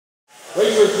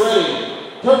Racers ready.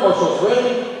 Turn marshals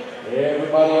ready.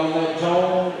 Everybody on that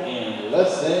tone in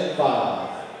less than 5.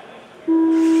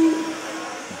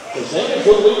 The Saints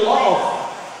will lead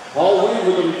off. Paul Wynn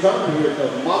with a return here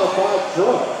to modified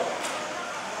truck.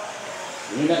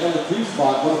 In that number 2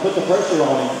 spot, going to put the pressure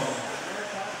on him.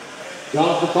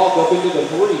 Jonathan Paulk up into the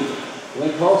 3.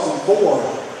 Lynn Carlson 4.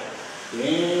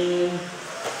 And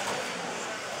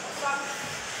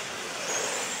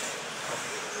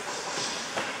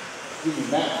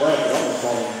Matt Bradford, I almost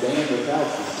called him Dan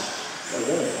Borkowicz.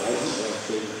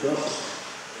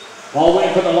 Paul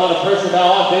Wynn putting a lot of pressure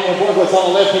now on Damon Borkowicz on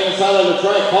the left-hand side of the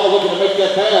track. Paul looking to make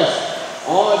that pass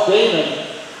on Damon.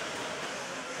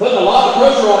 Putting a lot of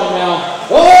pressure on him now.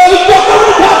 Oh, he's got over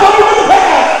the top with the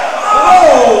pass!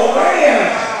 Oh, man!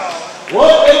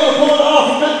 What they were pulling off.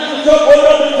 He couldn't get the truck loaded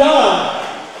up in time.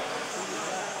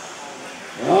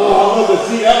 Oh, I'd love to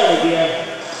see that one again.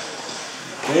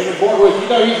 Damon Borkowicz, you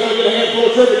know he's going to get a handful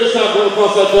of trigger this time going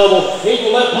across that double. He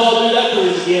will let Paul do that to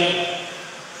him again.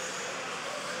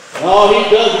 Oh, he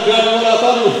does exactly what I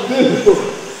thought he would do.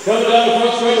 Coming down the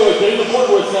front straightaway, Damon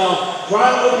Borkowicz now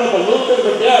trying to open up a little bit of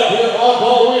a gap here on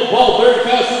Paul Wynn. Paul very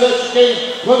fast through that chicane,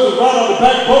 puts it right on the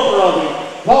back bumper of him.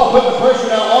 Paul putting the pressure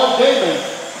now on Damon.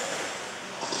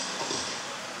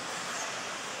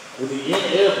 With the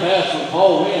in-air pass from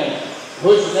Paul Wynn,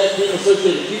 pushing that team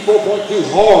associated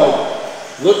T4.2 hard.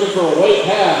 Looking for a way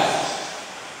pass.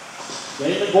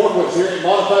 Damon Borkowicz here in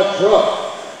modified truck.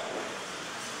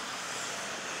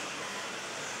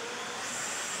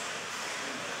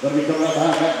 Going to be coming up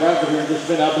behind Matt Bradford here in just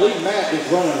a minute. I believe Matt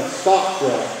is running a stock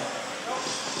truck.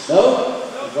 No?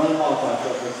 He's running a modified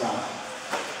truck this time.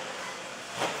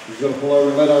 He's going to pull over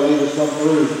and let our leaders come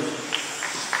through.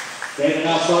 Damon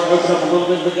now starting to open up a little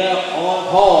bit of a gap on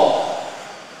Paul.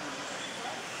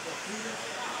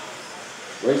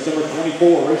 Race number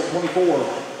 24, race 24.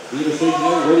 Either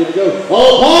stationary, ready to go.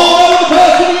 Oh, Paul over the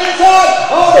pass to the inside.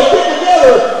 Oh, they get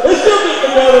together. They still get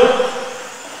together.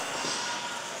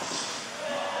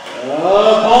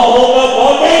 Paul holding up.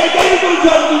 Oh, David's going to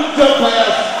jump through the jump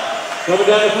pass. Coming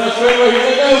down the front straightaway. Here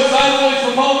they go. Sideways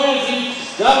from Paul Wynn. He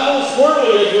got a little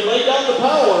squirrely as he laid down the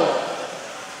power.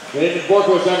 David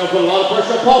Borkowicz not going to put a lot of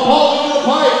pressure on Paul. Paul into the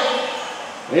pipe.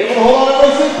 Able to hold on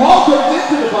to everything. Paul turns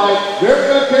into the pipe. Very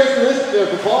uncharacteristic there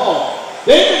for Paul.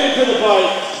 David into the pipe.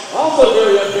 Also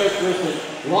very uncharacteristic.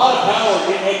 A lot of power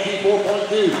in that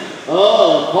T4.2.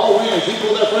 Oh, Paul Wynn as he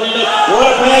pulled that front end up.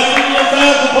 What a pass to the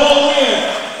inside for Paul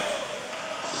Wynn.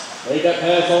 They got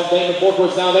pass on Damon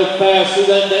Borkowicz. Now they're fast through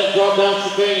that drop down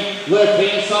chicane. Left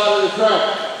hand side of the track.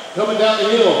 Coming down the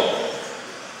hill.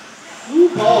 Ooh,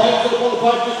 Paul hands up on the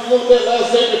pipe just a little bit.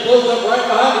 Last second to close up right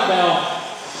behind him now.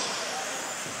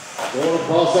 Going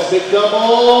across that big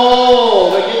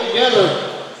double. They get together.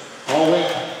 Paul Wynn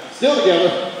still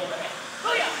together.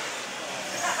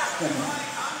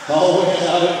 Paul Wynn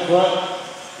out in front.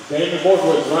 Damon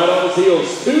Borkowicz right on his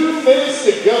heels. 2 minutes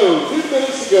to go. 2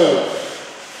 minutes to go.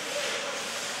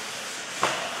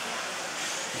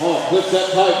 Paul flips that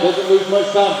pipe. Doesn't lose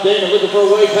much time. Damon looking for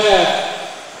a way pass.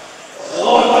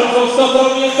 Oh, I might throw something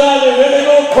on the inside there. Then they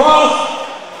go across.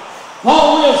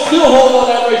 Paul Wynn still holding on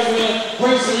that race win.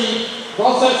 Race lead.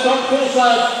 Cross that start finish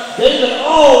line. Damon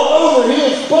all over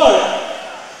his butt.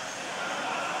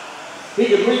 He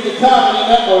could read the timing in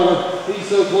that motor. He's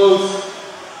so close.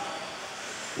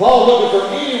 Paul looking for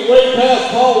any way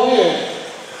past Paul Wynn.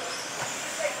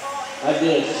 I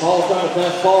did. Paul trying to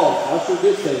pass Paul. I sure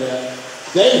did say that.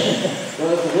 Damon. Well,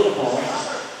 that's a little Paul.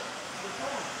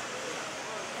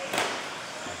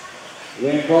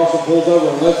 Wynn Carlson pulls over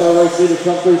and lets our race leader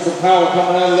come through. Some power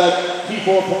coming out of that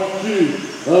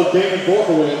T4.2 of Damon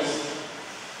Borkowicz.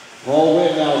 Paul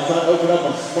Wynn now is trying to open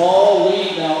up a small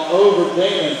lead now over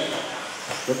Damon.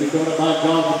 They'll be coming up behind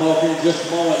Jonathan Paulk here in just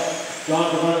a moment.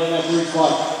 Jonathan running in that 3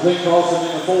 spot. Wynn Carlson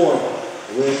in the 4.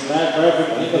 With Matt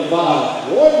Bradford in the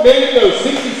 5. 1 minute to go,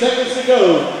 60 seconds to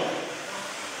go.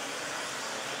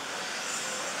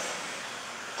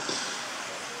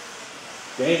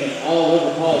 Damon all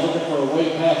over Paul, looking for a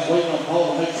way pass, waiting on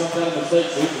Paul to make some kind of mistake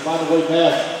so he can find a way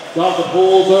pass. Jonathan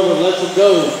pulls over and lets him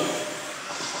go.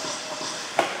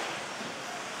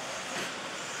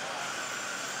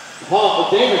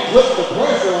 Damon puts the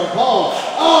pressure on Paul.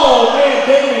 Oh man,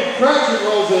 Damon traction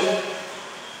rolls it.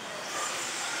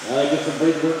 Now he gets some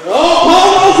breathing. Oh,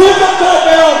 Paul rolls him upside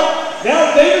down.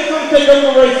 Now Damon's going to take over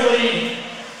the race lead.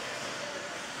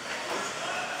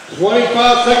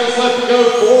 25 seconds left to go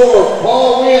for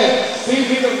Paul Wynn. See if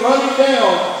he can run him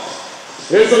down.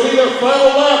 This will be their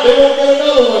final lap. They won't get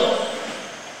another one.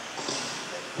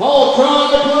 Paul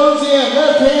trying to close in.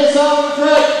 Left hand side of the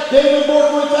track. Damon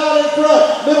Borkowicz out in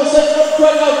front. Middle section of the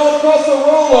track. Now going across the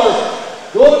roller.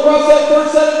 Going across that third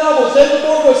set of doubles. Daimon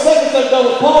Borkowizc, second set of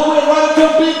doubles. Paul Wynn right into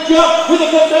a big jump. He can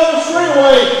come down the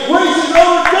straightaway. Races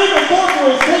over. Daimon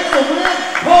Borkowicz takes the win.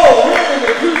 Paul Wynn in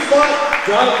the 2 spot.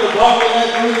 Jonathan Gaughf in that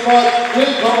 3 spot.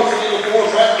 Carlson in the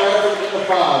 4. Bradford in the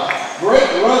 5. Great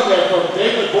run there from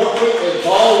Daimon Borkowicz and